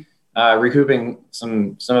could be recouping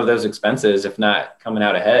some of those expenses, if not coming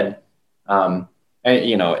out ahead. And,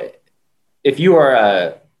 if you are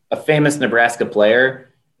a famous Nebraska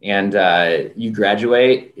player and you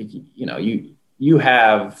graduate, you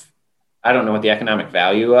have, I don't know what the economic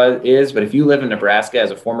value is, but if you live in Nebraska as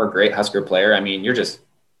a former great Husker player, I mean, you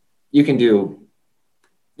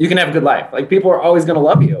can have a good life. Like, people are always going to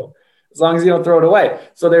love you as long as you don't throw it away.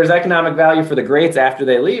 So there's economic value for the greats after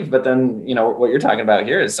they leave. But then, what you're talking about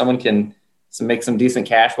here is someone can make some decent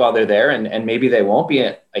cash while they're there, and maybe they won't be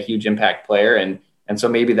a huge impact player. And so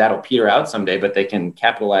maybe that'll peter out someday, but they can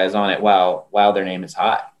capitalize on it while their name is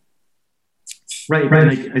hot. Right.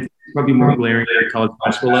 I think it's probably more glaring at college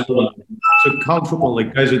basketball level. So college football,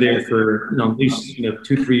 like, guys are there for, at least,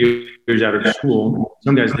 2-3 years out of school.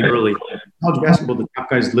 Some guys leave early. College basketball, the top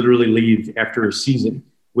guys literally leave after a season,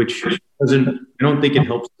 which I don't think it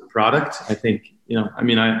helps the product. I think,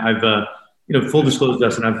 I've full disclosure,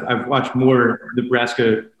 Dustin, I've watched more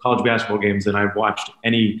Nebraska college basketball games than I've watched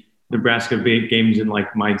any Nebraska games in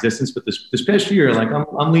like my existence. But this past year, like,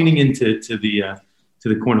 I'm leaning into the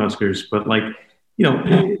Cornhuskers, but like,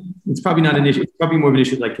 it's probably not an issue. It's probably more of an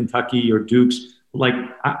issue like Kentucky or Duke's. Like,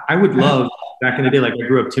 I would love, back in the day, like, I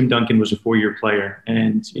grew up, Tim Duncan was a 4-year player,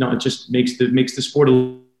 and it just makes the sport a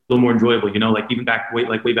little more enjoyable. Like, even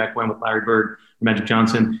way back when with Larry Bird or Magic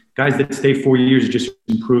Johnson, guys that stay 4 years, it just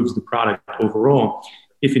improves the product overall.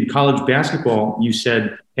 If in college basketball you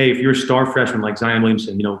said, hey, if you're a star freshman like Zion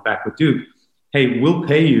Williamson, back with Duke, hey, we'll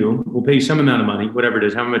pay you some amount of money, whatever it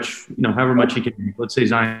is, however much he can. Let's say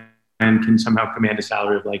Zion can somehow command a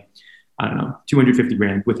salary of, like, I don't know,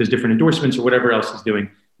 $250,000 with his different endorsements or whatever else he's doing,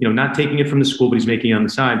 not taking it from the school, but he's making it on the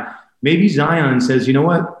side. Maybe Zion says, you know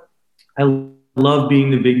what? I love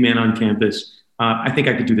being the big man on campus. I think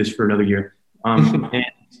I could do this for another year. And,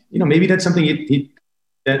 maybe that's something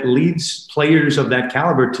that leads players of that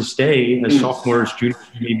caliber to stay as sophomores, juniors,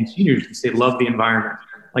 maybe seniors, because they love the environment.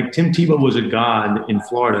 Like, Tim Tebow was a god in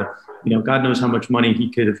Florida. God knows how much money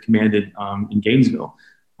he could have commanded in Gainesville.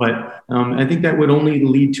 But I think that would only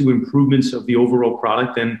lead to improvements of the overall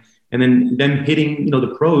product, and then them hitting,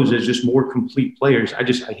 the pros as just more complete players. I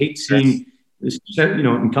hate seeing this,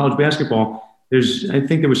 in college basketball. I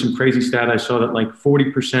think there was some crazy stat I saw that like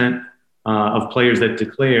 40% of players that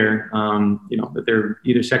declare, that they're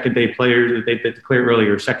either second day players that they declare early,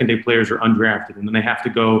 or second day players are undrafted, and then they have to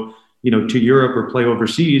go, to Europe or play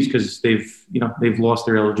overseas because they've lost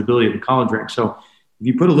their eligibility at the college rank. So if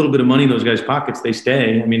you put a little bit of money in those guys' pockets, they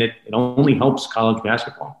stay. I mean, it only helps college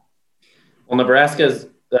basketball. Well, Nebraska's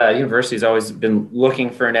university has always been looking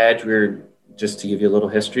for an edge. We're, just to give you a little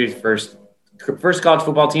history, first college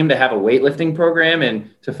football team to have a weightlifting program and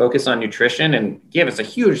to focus on nutrition, and gave us a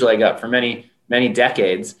huge leg up for many, many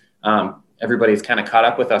decades. Everybody's kind of caught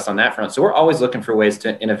up with us on that front. So we're always looking for ways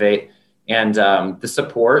to innovate, and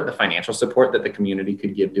the financial support that the community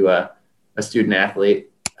could give to a student athlete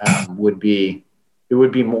would be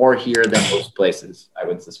more here than most places, I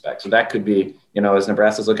would suspect. So that could be, as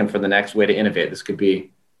Nebraska's looking for the next way to innovate, this could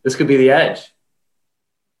be the edge.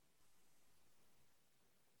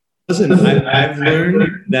 Listen, I've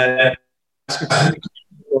learned that basketball has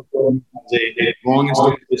a long and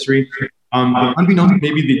storied history. Unbeknownst to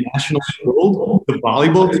maybe the national world, the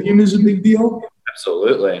volleyball team is a big deal.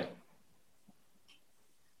 Absolutely.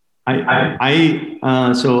 So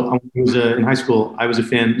I was in high school. I was a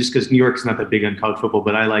fan just because New York's not that big on college football,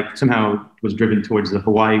 but I somehow was driven towards the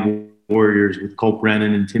Hawaii Warriors with Colt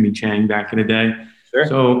Brennan and Timmy Chang back in the day. Sure.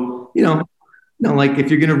 So like, if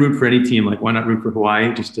you're gonna root for any team, like, why not root for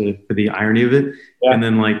Hawaii just for the irony of it? Yeah. And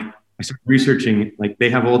then, like, I started researching, like, they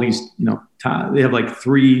have all these, they have like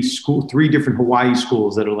three different Hawaii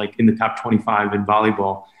schools that are like in the top 25 in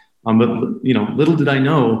volleyball. But little did I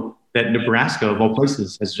know that Nebraska, of all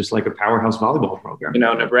places, has just like a powerhouse volleyball program.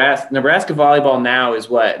 Nebraska volleyball now is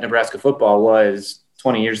what Nebraska football was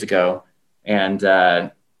 20 years ago. And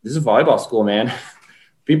this is a volleyball school, man.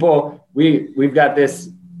 People we've got this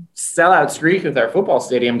sellout streak with our football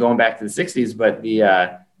stadium going back to the 60s, but the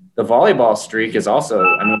volleyball streak is also,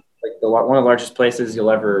 I mean, like one of the largest places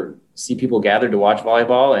you'll ever see people gathered to watch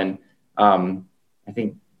volleyball. And I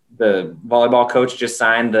think the volleyball coach just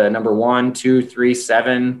signed the number 1, 2, 3,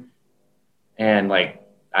 7, and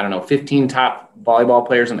 15 top volleyball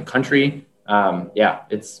players in the country.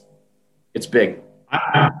 It's big.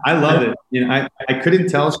 I love it. I couldn't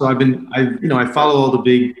tell. So I follow all the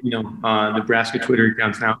big, Nebraska Twitter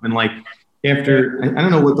accounts now. And after, I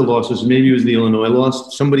don't know what the loss was. Maybe it was the Illinois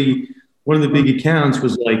loss. One of the big accounts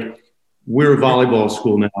was like, we're a volleyball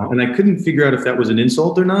school now. And I couldn't figure out if that was an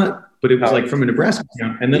insult or not, but it was from a Nebraska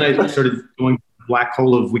account. And then I started going to the black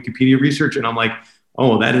hole of Wikipedia research. And I'm like,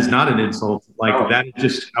 oh, that is not an insult. That is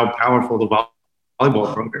just how powerful the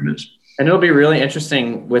volleyball program is. And it'll be really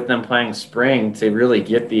interesting with them playing spring to really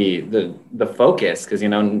get the focus, because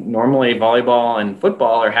normally volleyball and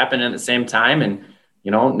football are happening at the same time, and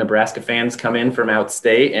Nebraska fans come in from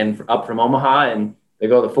outstate and up from Omaha, and they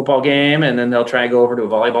go to the football game, and then they'll try to go over to a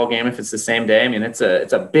volleyball game if it's the same day. I mean, it's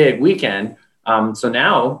a big weekend. So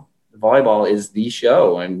now volleyball is the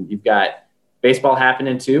show, and you've got baseball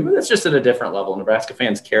happening too, but it's just at a different level. Nebraska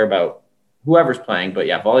fans care about whoever's playing, but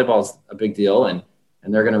volleyball is a big deal, and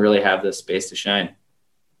they're going to really have this space to shine.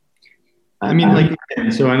 I mean,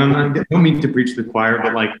 so I don't mean to preach the choir,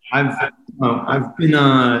 but I've been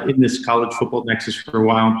in this college football nexus for a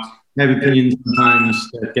while. I have opinions sometimes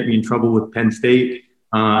that get me in trouble with Penn State.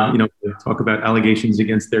 Talk about allegations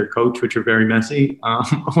against their coach, which are very messy,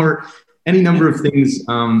 or any number of things.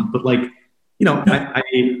 But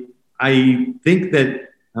I think that,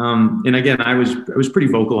 and again, I was pretty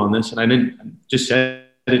vocal on this, and I didn't just say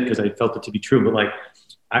it because I felt it to be true, but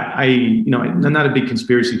I'm not a big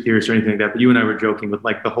conspiracy theorist or anything like that, but you and I were joking with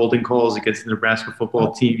the holding calls against the Nebraska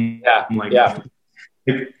football team. At a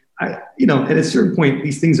certain point,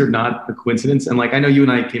 these things are not a coincidence. And I know you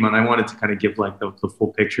and I came on, I wanted to kind of give the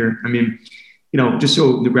full picture. I mean, just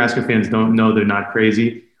so Nebraska fans don't know they're not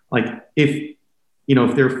crazy. If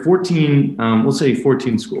there are 14, we'll say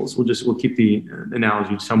 14 schools, we'll keep the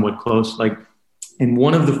analogy somewhat close. And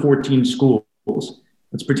one of the 14 schools,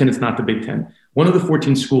 let's pretend it's not the Big Ten. One of the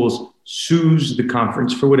 14 schools sues the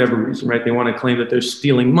conference for whatever reason, right? They want to claim that they're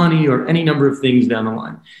stealing money or any number of things down the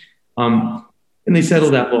line. And they settle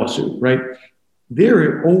that lawsuit, right? There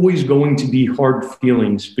are always going to be hard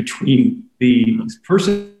feelings between the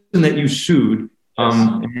person that you sued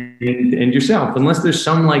and yourself, unless there's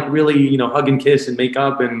some really, hug and kiss and make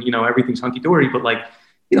up and, everything's hunky-dory. But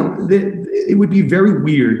it would be very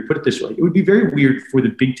weird, put it this way, it would be very weird for the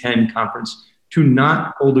Big Ten Conference to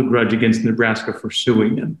not hold a grudge against Nebraska for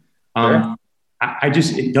suing them.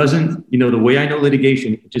 It doesn't, the way I know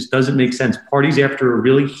litigation, it just doesn't make sense. Parties after a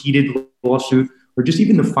really heated lawsuit, or just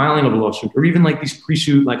even the filing of a lawsuit, or even these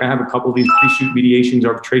pre-suit, I have a couple of these pre-suit mediations,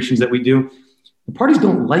 arbitrations that we do. The parties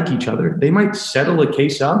don't like each other. They might settle a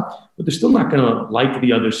case up, but they're still not going to like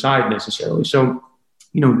the other side necessarily. So,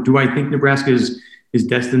 do I think Nebraska is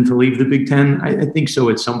destined to leave the Big Ten? I think so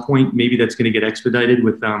at some point. Maybe that's going to get expedited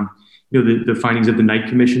with, the findings of the Knight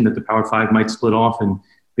Commission that the Power Five might split off and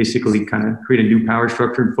basically kind of create a new power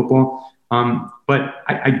structure in football. But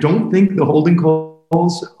I don't think the holding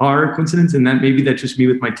calls are a coincidence, and that maybe that's just me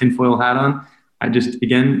with my tinfoil hat on. I just,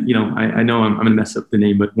 again, I know I'm going to mess up the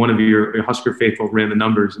name, but one of your Husker faithful ran the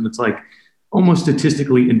numbers, and it's almost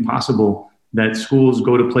statistically impossible that schools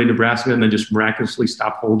go to play Nebraska and then just miraculously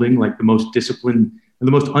stop holding. The most disciplined and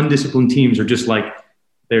the most undisciplined teams are just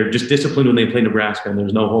they're just disciplined when they play Nebraska and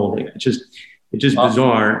there's no holding. It's just awesome.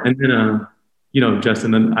 Bizarre. And then,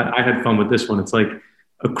 Justin, then I had fun with this one. It's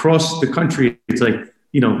across the country, it's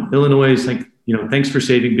Illinois is thanks for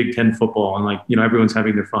saving Big Ten football. And everyone's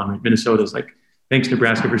having their fun. Right? Minnesota's thanks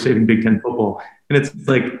Nebraska for saving Big Ten football. And it's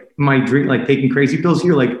my dream, taking crazy pills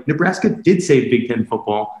here. Nebraska did save Big Ten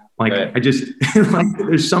football. Right. I just,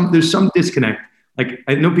 there's some disconnect.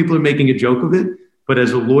 I know people are making a joke of it, but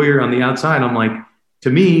as a lawyer on the outside, I'm to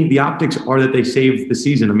me, the optics are that they saved the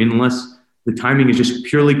season. I mean, unless the timing is just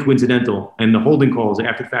purely coincidental and the holding calls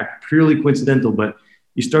after the fact, purely coincidental, but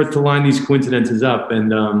you start to line these coincidences up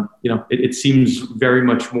and, it seems very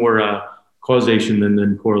much more causation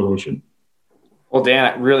than correlation. Well, Dan,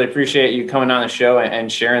 I really appreciate you coming on the show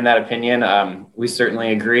and sharing that opinion. We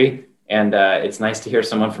certainly agree. And it's nice to hear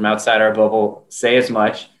someone from outside our bubble say as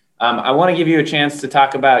much. I want to give you a chance to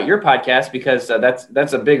talk about your podcast, because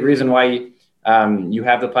that's a big reason why you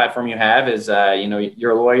have the platform you have is,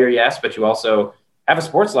 you're a lawyer, yes, but you also have a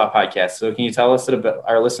sports law podcast. So can you tell us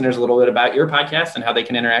our listeners a little bit about your podcast and how they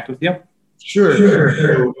can interact with you? Sure.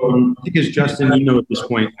 So, I think as Justin, you know at this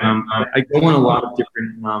point, I go on a lot of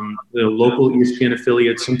different the local ESPN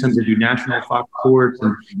affiliates. Sometimes I do national Fox Sports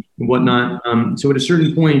and whatnot. So at a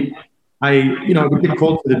certain point, I would get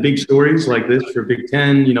called for the big stories like this for Big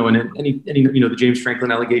Ten, and any the James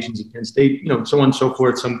Franklin allegations at Penn State, so on and so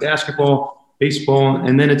forth, some basketball, baseball.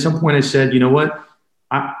 And then at some point I said, you know what?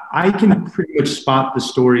 I can pretty much spot the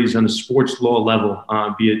stories on a sports law level,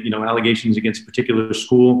 be it, allegations against a particular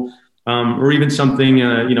school, or even something,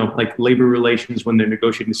 like labor relations when they're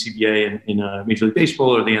negotiating the CBA in Major League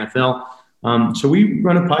Baseball or the NFL. So we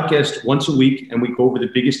run a podcast once a week, and we go over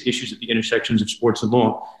the biggest issues at the intersections of sports and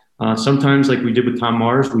law. Sometimes, like we did with Tom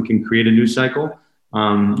Mars, we can create a news cycle.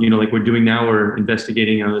 Like we're doing now, we're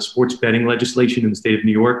investigating the sports betting legislation in the state of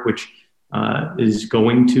New York, which is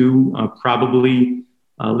going to probably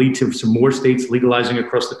lead to some more states legalizing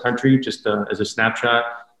across the country, just as a snapshot.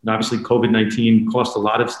 And obviously, COVID-19 cost a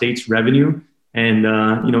lot of states revenue. And,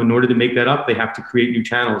 in order to make that up, they have to create new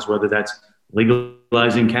channels, whether that's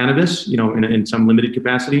legalizing cannabis, in some limited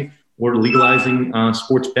capacity, or legalizing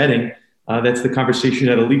sports betting. That's the conversation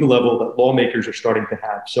at a legal level that lawmakers are starting to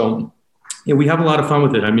have. So, we have a lot of fun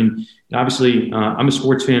with it. I mean, obviously, I'm a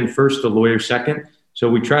sports fan first, a lawyer second. So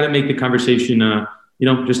we try to make the conversation,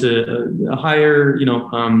 just a higher,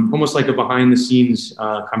 almost like a behind the scenes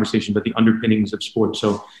conversation, but the underpinnings of sports.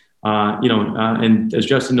 So, and as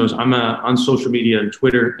Justin knows, I'm on social media and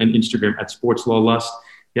Twitter and Instagram at Sports Law Lust.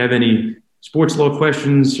 If you have any sports law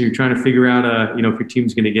questions, you're trying to figure out, if your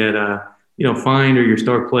team's going to get, fined or your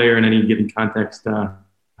star player in any given context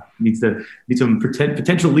needs some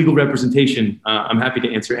potential legal representation, I'm happy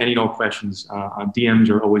to answer any and all questions. DMs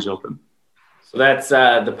are always open. So that's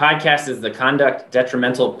the podcast is the Conduct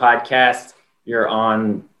Detrimental Podcast. You're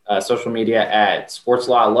on social media at Sports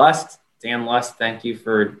Law Lust. Dan Lust, thank you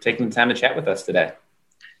for taking the time to chat with us today.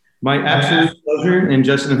 My absolute pleasure. And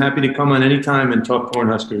Justin, I'm happy to come on anytime and talk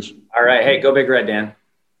Cornhuskers. All right. Hey, go Big Red, Dan.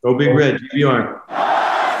 Go Big Red, GBR.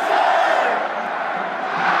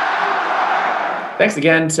 Thanks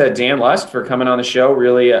again to Dan Lust for coming on the show.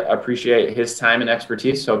 Really appreciate his time and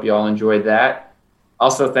expertise. Hope you all enjoyed that.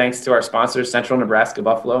 Also, thanks to our sponsors, Central Nebraska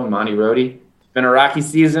Buffalo and Monty Rohde. It's been a rocky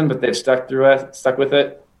season, but they've stuck with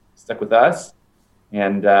us.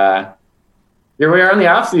 And here we are in the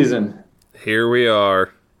off season. Here we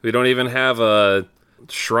are. We don't even have a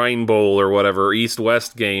Shrine Bowl or whatever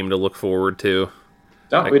East-West game to look forward to.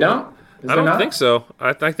 We don't? I don't think so.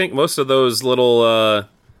 I think most of those little,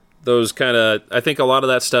 I think a lot of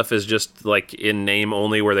that stuff is just like in name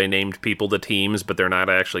only, where they named people to teams, but they're not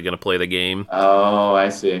actually going to play the game. Oh, I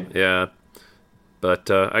see. Yeah. But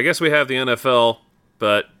I guess we have the NFL,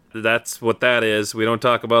 but that's what that is. We don't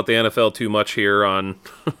talk about the NFL too much here on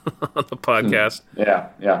the podcast.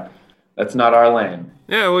 Yeah. That's not our lane.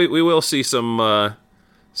 Yeah, we will see some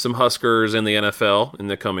Huskers in the NFL in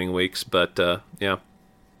the coming weeks, but yeah.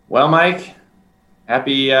 Well, Mike,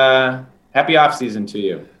 happy off season to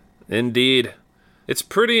you. Indeed. It's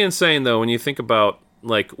pretty insane, though, when you think about,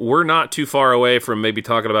 like, we're not too far away from maybe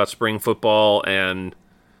talking about spring football and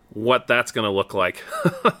what that's going to look like.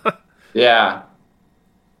 Yeah.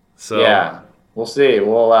 So yeah, we'll see.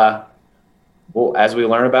 We'll as we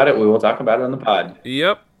learn about it, we will talk about it on the pod.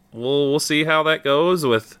 Yep. We'll see how that goes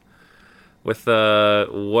with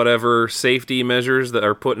whatever safety measures that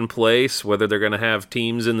are put in place, whether they're going to have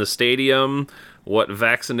teams in the stadium, what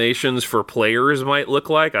vaccinations for players might look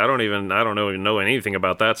like. I don't even know anything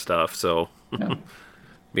about that stuff. So Yeah.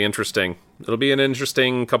 Be interesting. It'll be an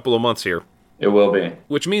interesting couple of months here. It will be.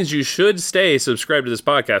 Which means you should stay subscribed to this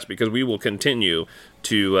podcast, because we will continue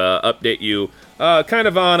to update you kind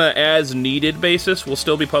of on a as-needed basis. We'll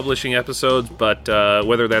still be publishing episodes, but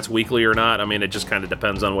whether that's weekly or not, I mean, it just kind of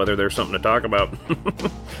depends on whether there's something to talk about.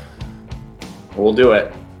 We'll do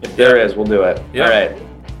it. If there is, we'll do it. Yep. All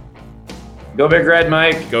right. Go Big Red,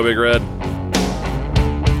 Mike. Go Big Red.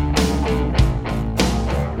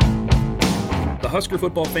 The Husker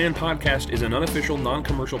Football Fan Podcast is an unofficial,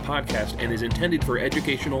 non-commercial podcast and is intended for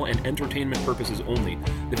educational and entertainment purposes only.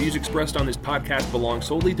 The views expressed on this podcast belong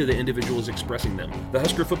solely to the individuals expressing them. The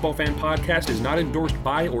Husker Football Fan Podcast is not endorsed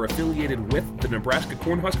by or affiliated with the Nebraska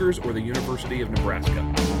Cornhuskers or the University of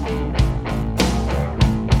Nebraska.